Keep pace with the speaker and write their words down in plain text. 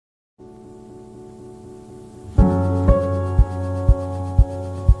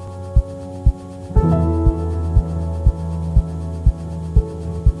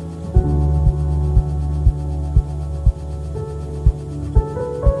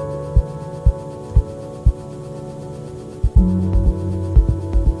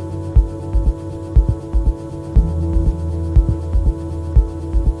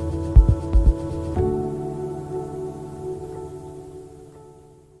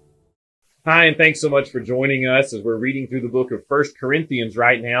Hi, and thanks so much for joining us as we're reading through the book of First Corinthians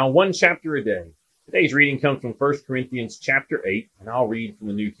right now, one chapter a day. Today's reading comes from First Corinthians chapter 8, and I'll read from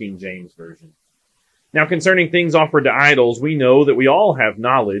the New King James Version. Now, concerning things offered to idols, we know that we all have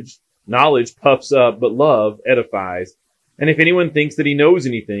knowledge. Knowledge puffs up, but love edifies. And if anyone thinks that he knows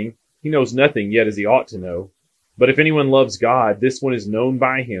anything, he knows nothing yet as he ought to know. But if anyone loves God, this one is known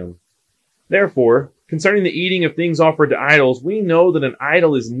by him. Therefore, concerning the eating of things offered to idols, we know that an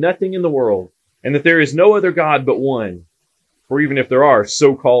idol is nothing in the world, and that there is no other God but one. For even if there are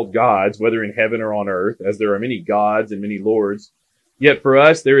so-called gods, whether in heaven or on earth, as there are many gods and many lords, yet for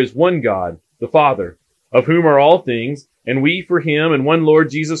us there is one God, the Father, of whom are all things, and we for him, and one Lord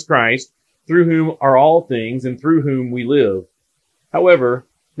Jesus Christ, through whom are all things, and through whom we live. However,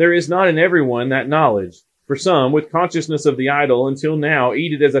 there is not in everyone that knowledge. For some, with consciousness of the idol, until now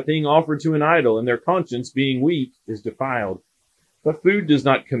eat it as a thing offered to an idol, and their conscience, being weak, is defiled. But food does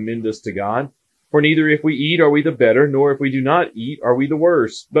not commend us to God. For neither if we eat are we the better, nor if we do not eat are we the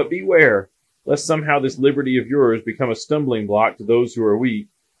worse. But beware, lest somehow this liberty of yours become a stumbling block to those who are weak.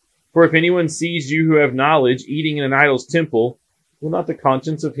 For if anyone sees you who have knowledge eating in an idol's temple, will not the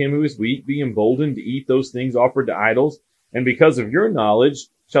conscience of him who is weak be emboldened to eat those things offered to idols? And because of your knowledge,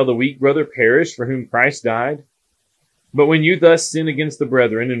 shall the weak brother perish for whom Christ died? But when you thus sin against the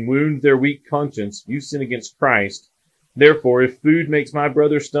brethren and wound their weak conscience, you sin against Christ. Therefore, if food makes my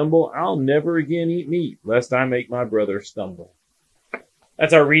brother stumble, I'll never again eat meat, lest I make my brother stumble.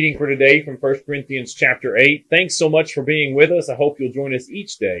 That's our reading for today from 1 Corinthians chapter 8. Thanks so much for being with us. I hope you'll join us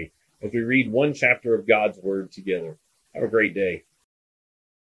each day as we read one chapter of God's Word together. Have a great day.